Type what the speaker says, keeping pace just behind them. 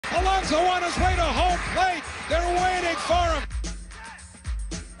Rizzo on his way to home plate. They're waiting for him.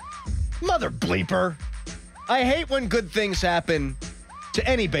 Mother bleeper. I hate when good things happen to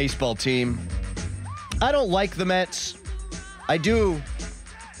any baseball team. I don't like the Mets. I do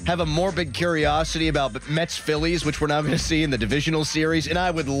have a morbid curiosity about Mets-Phillies, which we're now going to see in the divisional series, and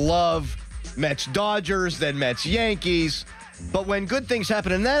I would love Mets-Dodgers, then Mets-Yankees. But when good things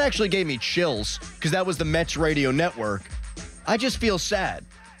happen, and that actually gave me chills because that was the Mets radio network, I just feel sad.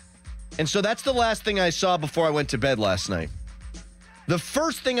 And so that's the last thing I saw before I went to bed last night. The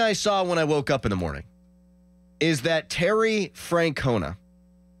first thing I saw when I woke up in the morning is that Terry Francona,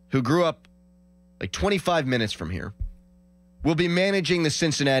 who grew up like 25 minutes from here, will be managing the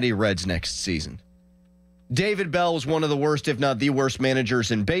Cincinnati Reds next season. David Bell was one of the worst, if not the worst,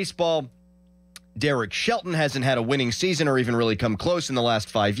 managers in baseball. Derek Shelton hasn't had a winning season or even really come close in the last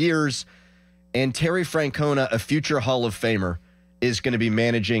 5 years. And Terry Francona, a future Hall of Famer, is going to be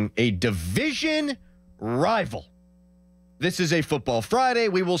managing a division rival. This is a Football Friday.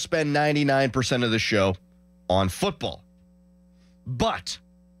 We will spend 99% of the show on football. But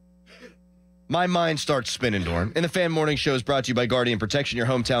my mind starts spinning, Dorin. And the Fan Morning Show is brought to you by Guardian Protection, your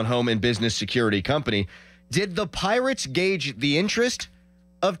hometown home and business security company. Did the Pirates gauge the interest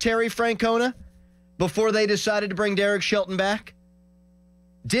of Terry Francona before they decided to bring Derek Shelton back?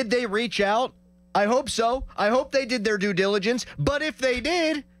 Did they reach out? I hope so. I hope they did their due diligence. But if they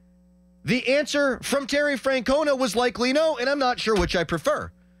did, the answer from Terry Francona was likely no, and I'm not sure which I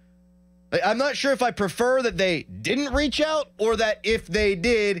prefer. I'm not sure if I prefer that they didn't reach out or that if they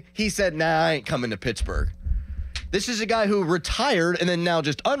did, he said, nah, I ain't coming to Pittsburgh. This is a guy who retired and then now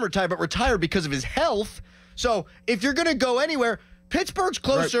just unretired, but retired because of his health. So if you're going to go anywhere, Pittsburgh's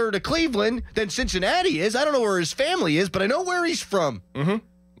closer to Cleveland than Cincinnati is. I don't know where his family is, but I know where he's from. Mm-hmm.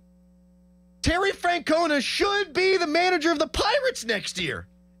 Terry Francona should be the manager of the Pirates next year.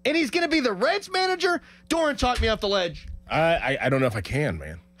 And he's going to be the Reds manager? Dorin talked me off the ledge. I don't know if I can,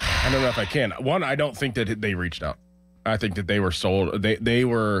 man. I don't know if I can. One, I don't think that they reached out. I think that they were sold. They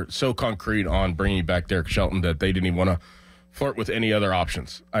were so concrete on bringing back Derek Shelton that they didn't even want to flirt with any other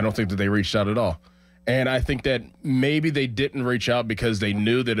options. I don't think that they reached out at all. And I think that maybe they didn't reach out because they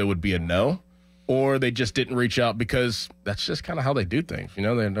knew that it would be a no, or they just didn't reach out because that's just kind of how they do things. You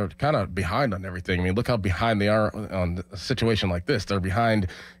know, they're kind of behind on everything. I mean, look how behind they are on a situation like this. They're behind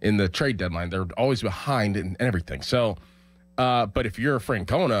in the trade deadline. They're always behind in everything. So, but if you're a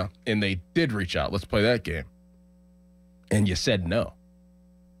Francona and they did reach out, let's play that game, and you said no.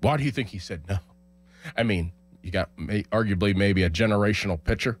 Why do you think he said no? I mean, you got arguably maybe a generational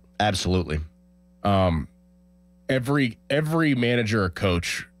pitcher. Absolutely. Every manager or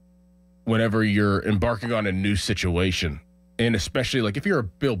coach, whenever you're embarking on a new situation, and especially like if you're a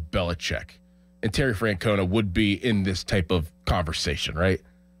Bill Belichick, and Terry Francona would be in this type of conversation, right?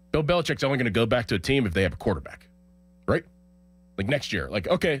 Bill Belichick's only going to go back to a team if they have a quarterback, right? Like next year, like,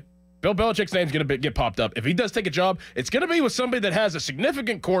 okay, Bill Belichick's name's going to get popped up. If he does take a job, it's going to be with somebody that has a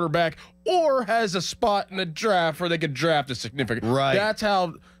significant quarterback or has a spot in the draft where they could draft a significant. Right. That's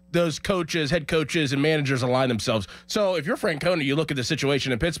how those coaches, head coaches, and managers align themselves. So if you're Francona, you look at the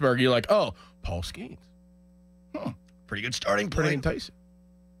situation in Pittsburgh, you're like, oh, Paul Skeens. Pretty good starting point. Pretty enticing.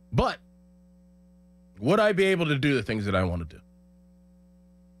 But would I be able to do the things that I want to do?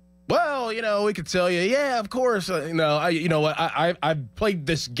 Well, you know, we could tell you, yeah, of course. You know what? I've played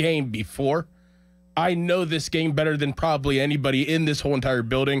this game before. I know this game better than probably anybody in this whole entire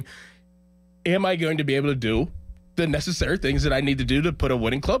building. Am I going to be able to do the necessary things that I need to do to put a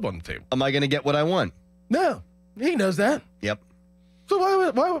winning club on the table? Am I going to get what I want? No, he knows that. Yep.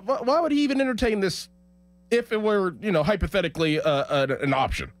 So why would he even entertain this if it were, you know, hypothetically an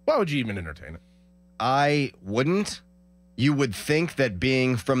option? Why would you even entertain it? I wouldn't. You would think that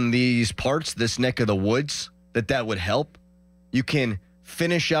being from these parts, this neck of the woods, that would help. You can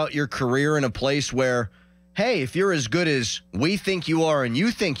finish out your career in a place where, hey, if you're as good as we think you are and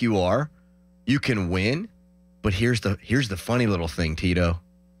you think you are, you can win. But here's the funny little thing, Tito.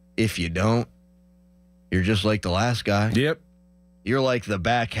 If you don't, you're just like the last guy. Yep. You're like the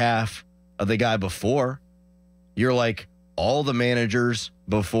back half of the guy before. You're like all the managers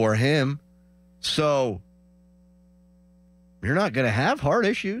before him. So you're not going to have heart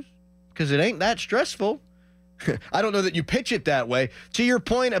issues because it ain't that stressful. I don't know that you pitch it that way. To your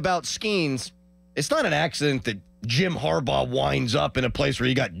point about Skeens, it's not an accident that Jim Harbaugh winds up in a place where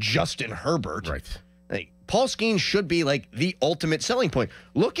you got Justin Herbert. Right. Like, Paul Skeens should be like the ultimate selling point.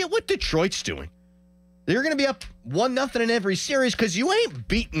 Look at what Detroit's doing. They're going to be up 1-0 in every series because you ain't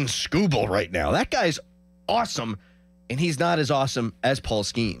beating Scooble right now. That guy's awesome, and he's not as awesome as Paul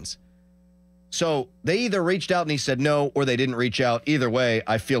Skeens. So they either reached out and he said no, or they didn't reach out. Either way,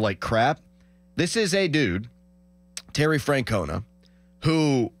 I feel like crap. This is a dude, Terry Francona,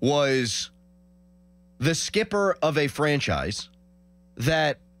 who was the skipper of a franchise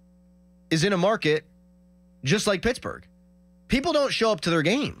that is in a market just like Pittsburgh. People don't show up to their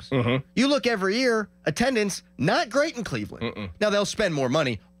games. Mm-hmm. You look every year, attendance, not great in Cleveland. Mm-mm. Now, they'll spend more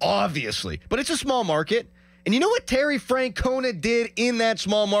money, obviously, but it's a small market. And you know what Terry Francona did in that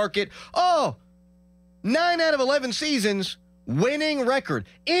small market? Oh, 9 out of 11 seasons, winning record.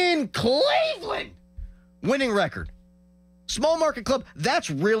 In Cleveland, winning record. Small market club, that's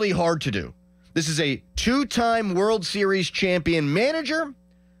really hard to do. This is a 2-time World Series champion manager.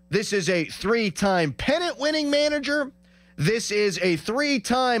 This is a 3-time pennant-winning manager. This is a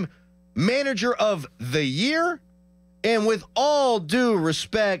 3-time manager of the year. And with all due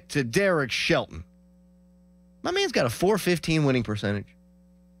respect to Derek Shelton, my man's got a .415 winning percentage.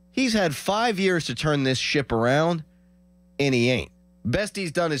 He's had 5 years to turn this ship around, and he ain't. Best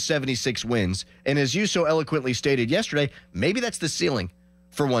he's done is 76 wins. And as you so eloquently stated yesterday, maybe that's the ceiling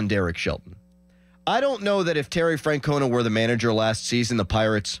for one Derek Shelton. I don't know that if Terry Francona were the manager last season, the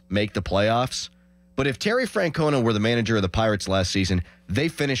Pirates make the playoffs. But if Terry Francona were the manager of the Pirates last season, they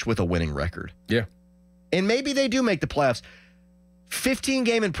finish with a winning record. Yeah. And maybe they do make the playoffs.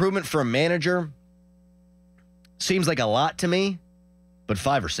 15-game improvement for a manager seems like a lot to me, but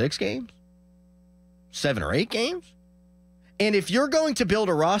 5 or 6 games? 7 or 8 games? And if you're going to build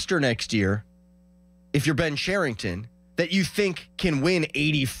a roster next year, if you're Ben Cherington, that you think can win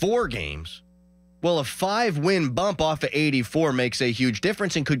 84 games, well, a 5-win bump off of 84 makes a huge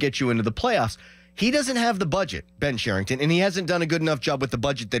difference and could get you into the playoffs. He doesn't have the budget, Ben Cherington, and he hasn't done a good enough job with the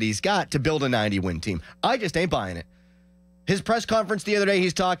budget that he's got to build a 90-win team. I just ain't buying it. His press conference the other day,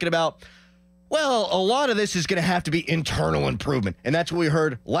 he's talking about, well, a lot of this is going to have to be internal improvement. And that's what we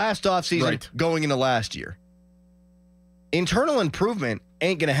heard last offseason going into last year. Internal improvement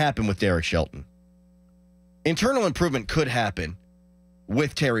ain't going to happen with Derek Shelton. Internal improvement could happen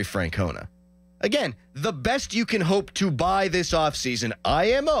with Terry Francona. Again, the best you can hope to buy this offseason,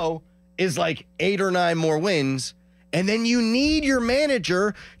 IMO, is like 8 or 9 more wins. And then you need your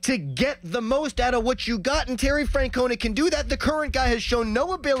manager to get the most out of what you got. And Terry Francona can do that. The current guy has shown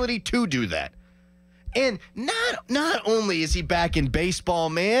no ability to do that. And not only is he back in baseball,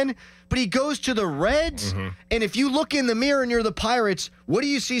 man, but he goes to the Reds. Mm-hmm. And if you look in the mirror and you're the Pirates, what do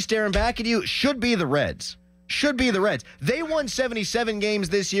you see staring back at you? Should be the Reds. Should be the Reds. They won 77 games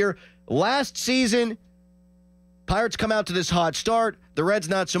this year. Last season, Pirates come out to this hot start. The Reds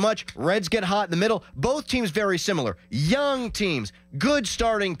not so much. Reds get hot in the middle. Both teams very similar. Young teams, good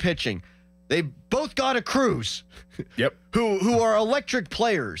starting pitching. They both got a cruise. Yep. Who are electric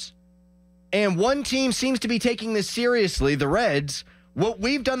players. And one team seems to be taking this seriously, the Reds. What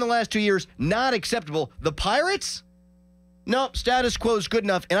we've done the last 2 years, not acceptable. The Pirates? Nope, status quo is good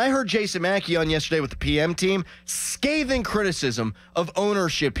enough. And I heard Jason Mackey on yesterday with the PM team, scathing criticism of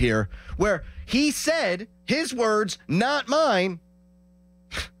ownership here, where he said, his words, not mine,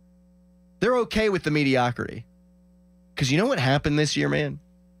 they're okay with the mediocrity. Because you know what happened this year, man?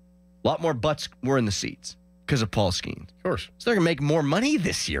 A lot more butts were in the seats because of Paul Skeens. Of course. So they're going to make more money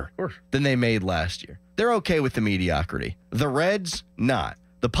this year than they made last year. They're okay with the mediocrity. The Reds, not.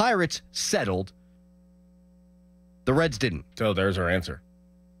 The Pirates settled. The Reds didn't. So there's our answer.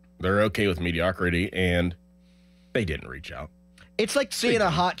 They're okay with mediocrity, and they didn't reach out. It's like seeing a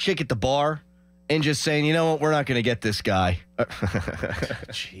hot chick at the bar and just saying, you know what, we're not going to get this guy.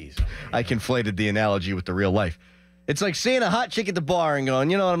 Jeez. Oh, I conflated the analogy with the real life. It's like seeing a hot chick at the bar and going,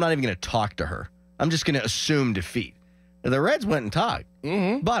 you know what, I'm not even going to talk to her. I'm just going to assume defeat. The Reds went and talked.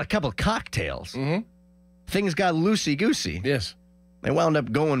 Mm-hmm. Bought a couple of cocktails. Mm-hmm. Things got loosey-goosey. Yes. They wound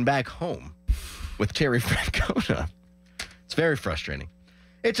up going back home with Terry Francona. It's very frustrating.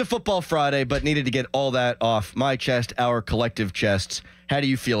 It's a football Friday, but needed to get all that off my chest, our collective chests. How do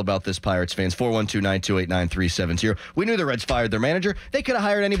you feel about this, Pirates fans? 412-928-9370. We knew the Reds fired their manager. They could have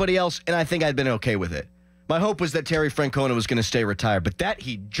hired anybody else, and I think I'd been okay with it. My hope was that Terry Francona was going to stay retired, but that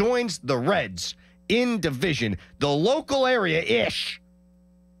he joins the Reds in division, the local area-ish.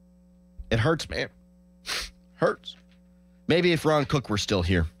 It hurts, man. Hurts. Maybe if Ron Cook were still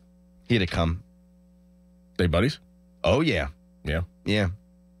here, he'd have come. They buddies? Oh, yeah. Yeah. Yeah.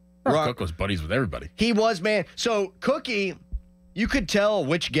 Ron Cook was buddies with everybody. He was, man. So, Cookie, you could tell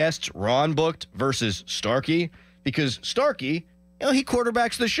which guests Ron booked versus Starkey, because Starkey, you know, he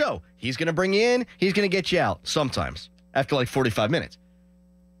quarterbacks the show. He's going to bring you in. He's going to get you out sometimes after like 45 minutes.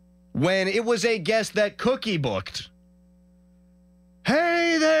 When it was a guest that Cookie booked,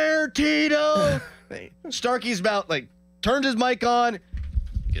 hey there, Tito. Starkey's about, like, turned his mic on,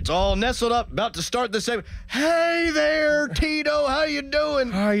 Gets all nestled up, about to start the segment. Hey there, Tito, how you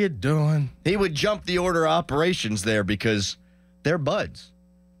doing? How you doing? He would jump the order of operations there because they're buds.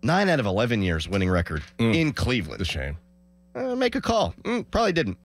 9 out of 11 years winning record in Cleveland. It's a shame. Make a call. Probably didn't.